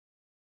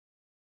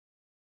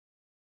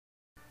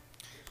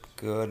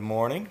Good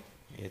morning.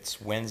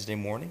 It's Wednesday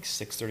morning,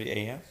 6:30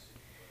 a.m.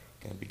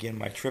 Going to begin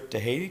my trip to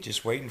Haiti.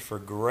 Just waiting for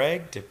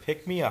Greg to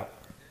pick me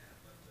up.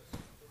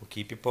 We'll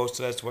keep you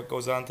posted as to what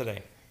goes on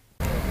today.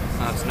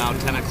 It's now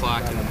 10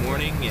 o'clock in the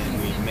morning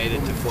and we've made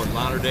it to Fort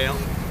Lauderdale.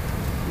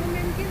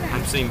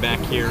 I'm sitting back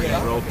here in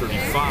row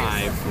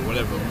 35. For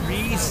whatever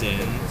reason,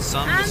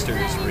 some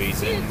mysterious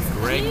reason,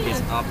 Greg is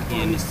up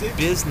in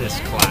business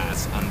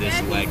class on this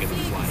leg of the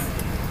flight.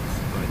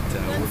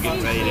 But we're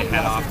getting ready to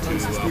head off to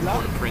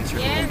Port-au-Prince here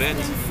in a little bit.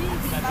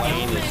 The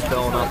plane is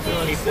filling up with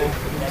people.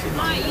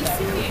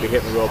 We'll be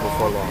hitting the road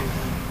before long.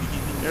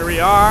 Here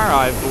we are.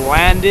 I've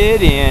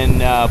landed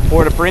in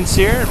Port-au-Prince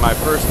here. My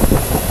first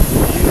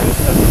views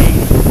of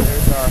Haiti.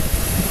 There's our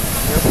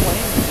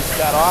airplane we just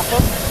got off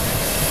of.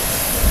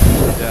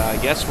 And,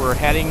 I guess we're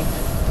heading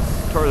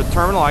toward the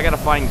terminal. I got to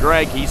find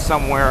Greg. He's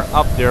somewhere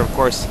up there. Of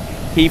course,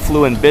 he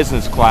flew in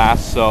business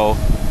class, so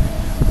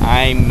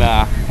I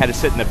had to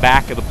sit in the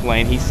back of the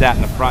plane. He sat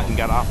in the front and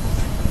got off.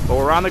 But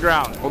we're on the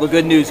ground. Well, the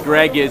good news,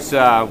 Greg, is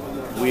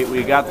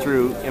we got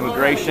through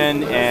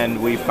immigration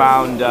and we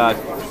found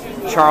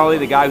Charlie,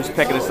 the guy who's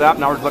picking us up.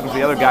 Now we're looking for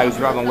the other guy who's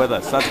traveling with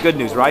us. So that's good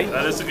news, right?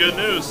 That is the good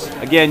news.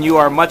 Again, you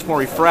are much more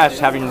refreshed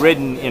having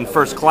ridden in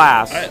first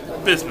class.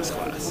 Business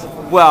class.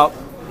 Well,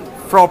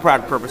 for all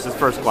practical purposes,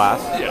 first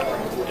class.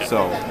 Yeah.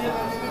 So.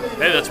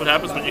 Hey, that's what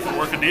happens when you can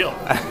work a deal.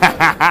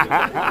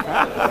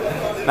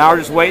 Now we're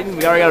just waiting.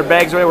 We already got our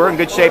bags ready. We're in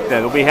good shape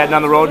then. We'll be heading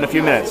on the road in a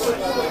few minutes.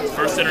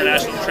 First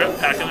international trip,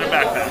 packing their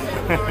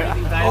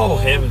backpack. Oh,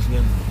 heavens,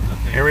 man.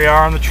 Here we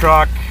are on the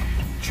truck.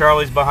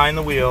 Charlie's behind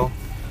the wheel.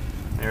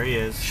 There he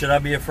is. Should I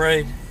be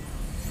afraid?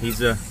 He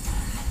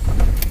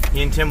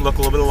and Tim look a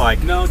little bit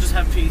alike. No, just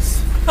have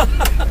peace.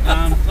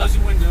 Close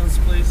your windows,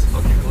 please.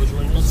 Okay, close your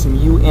windows. Some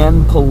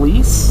UN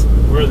police.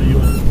 Where are the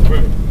UN?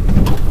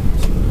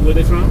 Where are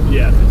they from?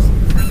 Yeah,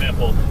 for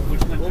example.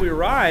 Well, we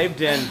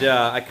arrived, and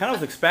I kind of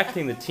was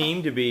expecting the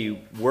team to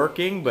be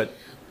working, but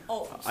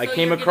I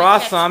came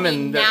across some,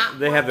 and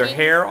they have their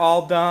hair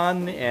all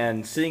done,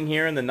 and sitting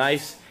here in the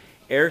nice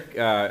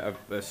air,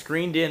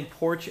 screened-in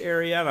porch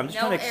area. And I'm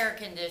just no air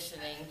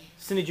conditioning.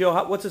 Cindy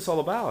Jo, what's this all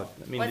about?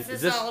 I mean, What's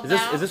this all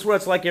about? Is this what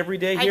it's like every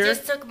day here? I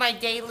just took my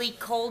daily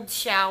cold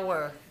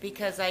shower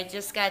because I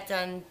just got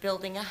done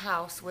building a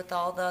house with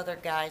all the other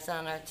guys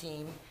on our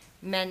team,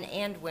 men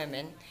and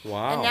women.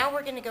 Wow. And now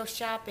we're going to go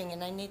shopping,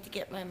 and I need to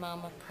get my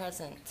mom a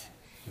present.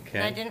 Okay.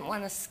 And I didn't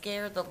want to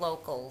scare the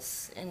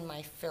locals in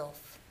my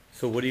filth.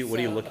 So what are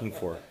you looking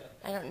for?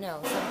 I don't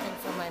know, something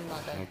for my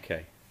mother.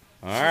 Okay.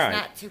 All She's right.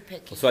 not too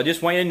picky. So I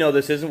just want you to know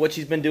this isn't what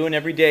she's been doing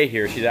every day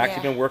here. She's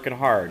actually been working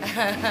hard.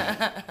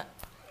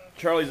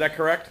 Charlie, is that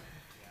correct?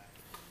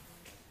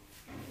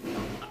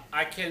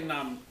 I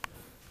can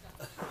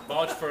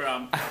vouch for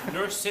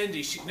Nurse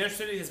Cindy. Nurse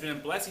Cindy has been a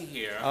blessing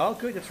here. Oh,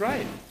 good. That's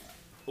right.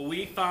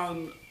 We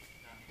found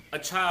a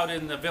child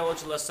in the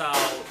village of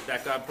LaSalle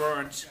that got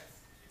burnt.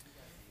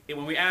 And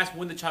when we asked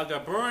when the child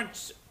got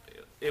burnt,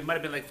 it might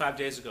have been like 5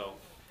 days ago.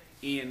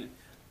 And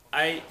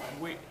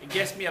it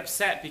gets me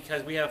upset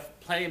because we have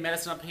plenty of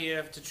medicine up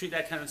here to treat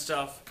that kind of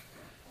stuff.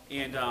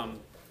 And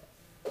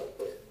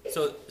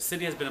so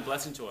Cindy has been a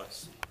blessing to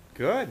us.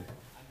 Good.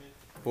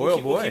 Boy, oh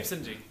boy. We'll keep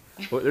Cindy.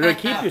 Well, they're going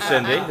to keep you,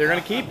 Cindy. They're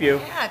going to keep you.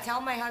 Yeah, tell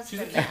my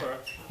husband that.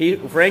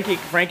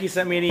 Frankie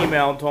sent me an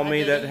email and told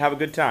me that have a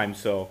good time.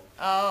 So.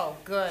 Oh,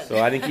 good.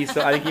 So I think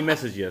he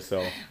misses you.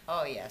 So.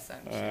 Oh yes,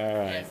 I'm sure. All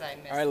right. Yes, I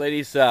miss All right,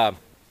 ladies. Are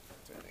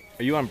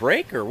you on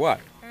break or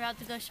what? We're about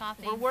to go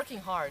shopping. We're working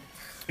hard.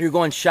 You're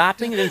going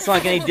shopping? It doesn't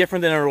sound like any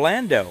different than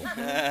Orlando.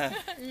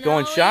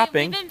 Going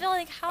shopping. We've been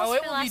building a house Oh,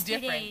 it for the will be last 2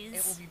 different. days.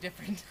 It will be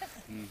different.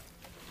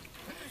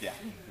 Yeah.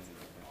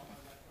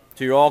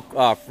 So you're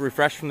all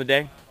refreshed from the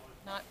day?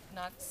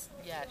 Not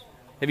yet.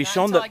 Have you Not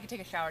shown until the? I can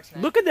take a shower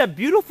tonight. Look at that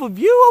beautiful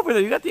view over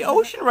there. You got the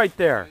ocean right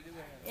there.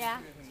 Yeah.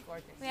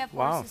 We have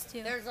Wow. horses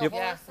too. There's a Yep.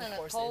 horse Yeah, and a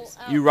horses. colt.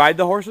 You ride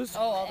the horses? Oh,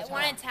 all the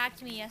One time.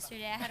 attacked me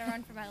yesterday. I had to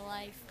run for my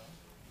life.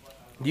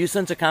 Do you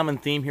sense a common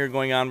theme here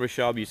going on,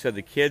 Rochelle? You said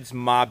the kids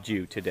mobbed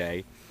you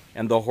today,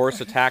 and the horse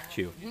attacked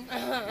you.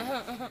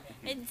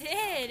 It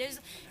did. It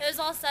was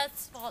all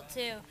Seth's fault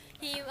too.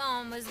 He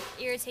was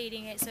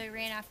irritating it, so he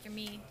ran after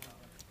me.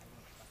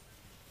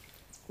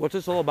 What's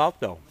this all about,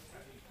 though?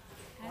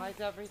 Why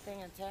is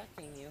everything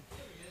attacking you?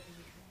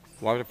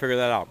 We'll have to figure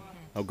that out.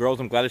 Oh,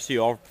 girls, I'm glad to see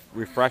you all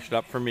refreshed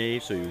up for me,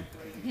 so you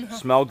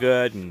smell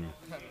good and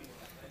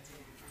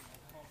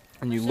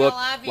you look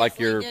like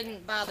you're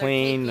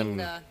clean and.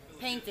 The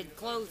painted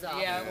clothes off.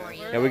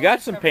 Yeah, we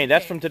got some paint.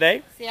 That's from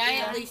today? See, I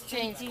at least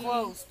changed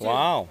clothes too.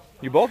 Wow.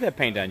 You both have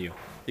paint on you.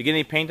 You get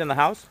any paint on the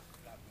house?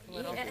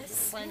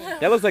 Yes.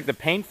 That looks like the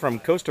paint from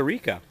Costa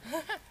Rica.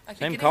 I think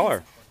Same it color.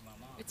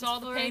 is. It's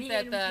all the paint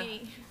Floridian that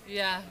paint.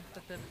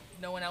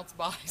 no one else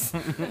buys.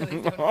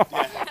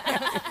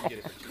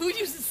 Who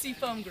uses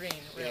seafoam green,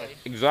 really?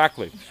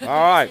 Exactly. All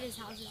right.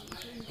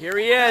 Here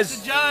he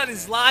is. John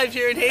is live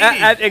here in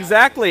Haiti.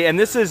 Exactly. And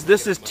this is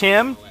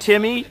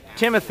Timothy.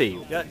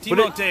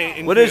 Timothée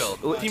in What is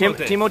Creole.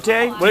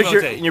 Timothée? What is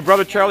your and your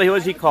brother Charlie? Who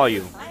does he call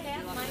you?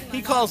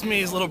 He calls me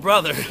his little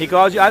brother. He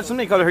calls you.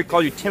 Somebody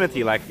call you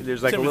Timothy. Like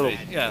there's like Timothy, a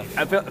little. yeah.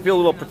 I feel a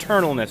little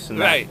paternalness in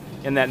that. Right.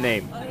 In that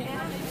name.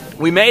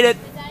 We made it.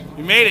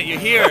 You made it. You're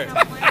here.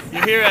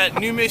 You're here at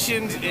New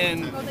Missions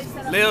in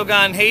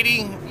Leogan,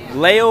 Haiti.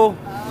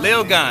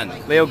 Leogan.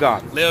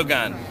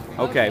 Leogan.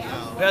 Okay.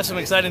 We have some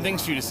exciting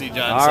things for you to see,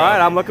 John. All right,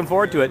 I'm looking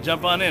forward to it.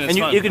 Jump on in. It's and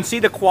fun. you can see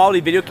the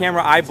quality video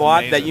camera I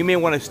bought. amazing. That you may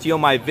want to steal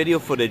my video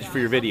footage for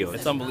your videos.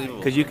 It's unbelievable.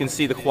 Because you can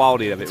see the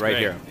quality of it right Great.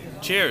 here.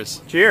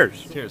 Cheers.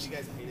 Cheers. Cheers.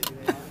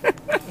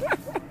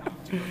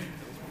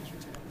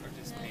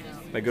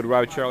 My good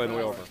Robert Charlie and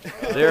way over.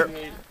 There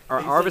are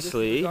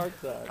obviously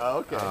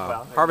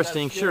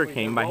harvesting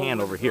sugarcane by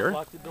hand over here.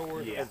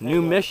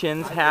 New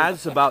Missions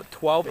has about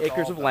 12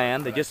 acres of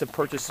land. They just have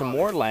purchased some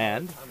more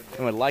land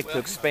and would like to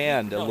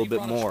expand a little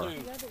bit more.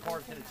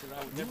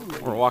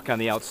 We're walking on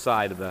the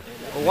outside of the.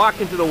 We're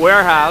walking to the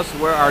warehouse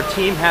where our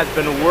team has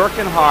been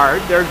working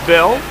hard. There's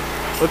Bill.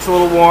 Looks a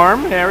little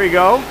warm. There we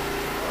go.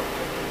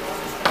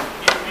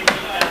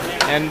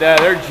 And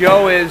there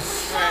Joe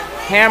is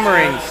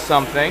hammering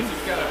something.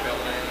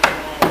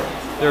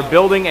 They're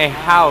building a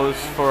house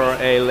for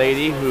a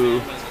lady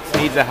who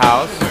needs a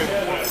house. I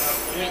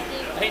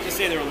hate to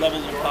say there are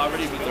levels of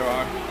poverty, but there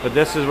are. But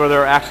this is where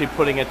they're actually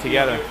putting it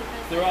together.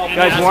 They're all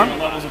Guys warm?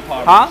 levels of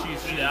poverty.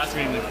 Huh? She's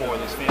extremely poor,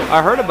 this family.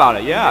 I heard about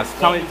it, yeah.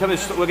 Tell me,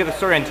 look at the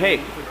story on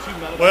tape.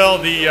 Well,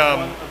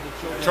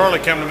 Charlie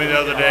came to me the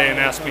other day and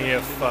asked me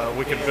if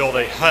we could build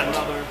a hut.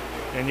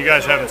 And you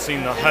guys haven't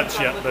seen the huts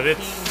yet, but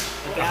it's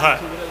a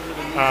hut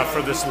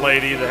for this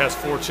lady that has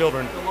 4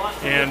 children.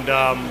 And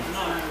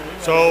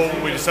so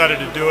we decided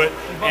to do it,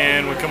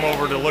 and we come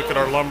over to look at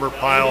our lumber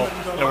pile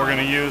that we're going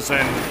to use,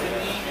 and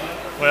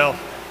well,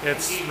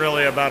 it's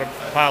really about a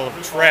pile of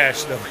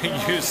trash that we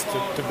used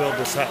to build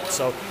this hut.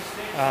 So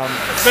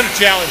it's been a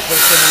challenge, but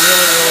it's been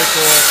really, really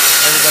cool.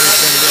 Everybody's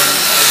been doing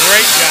a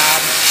great job,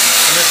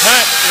 and this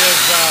hut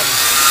is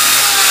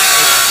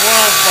it's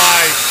 12 by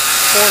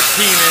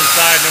 14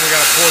 inside, and then we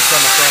got a porch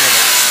on the front of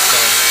it.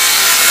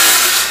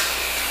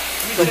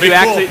 So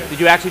Did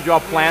you actually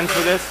draw plans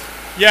for this?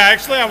 Yeah,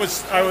 actually, I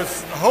was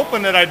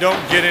hoping that I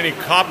don't get any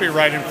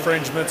copyright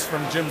infringements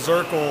from Jim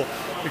Zirkle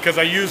because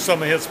I used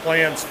some of his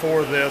plans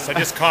for this. I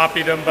just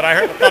copied them, but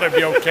I thought it'd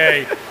be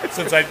okay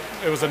since it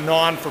was a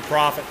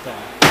non-for-profit thing.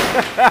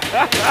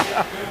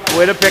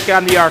 Way to pick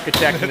on the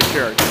architect in the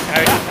church.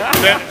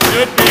 That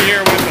should be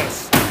here with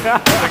us.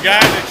 The guy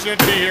that should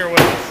be here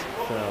with us.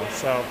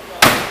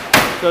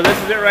 So this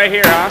is it right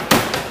here, huh?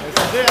 This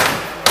is it.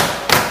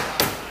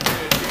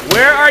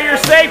 Where are your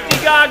safety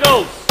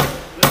goggles?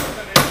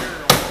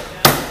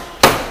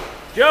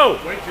 Joe,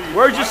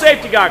 where's your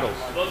safety goggles?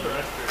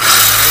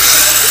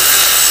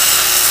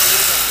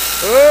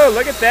 Oh,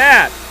 look at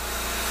that.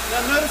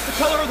 Now notice the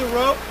color of the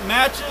rope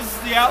matches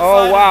the outside.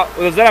 Oh wow,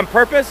 was that on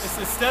purpose? It's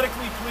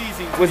aesthetically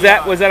pleasing. Was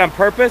that on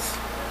purpose?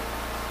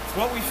 It's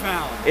what we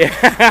found. Yeah.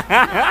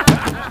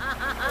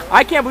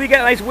 I can't believe you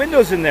got nice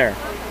windows in there.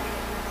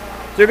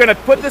 So you're gonna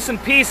put this in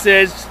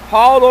pieces,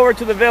 haul it over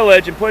to the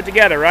village, and put it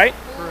together, right?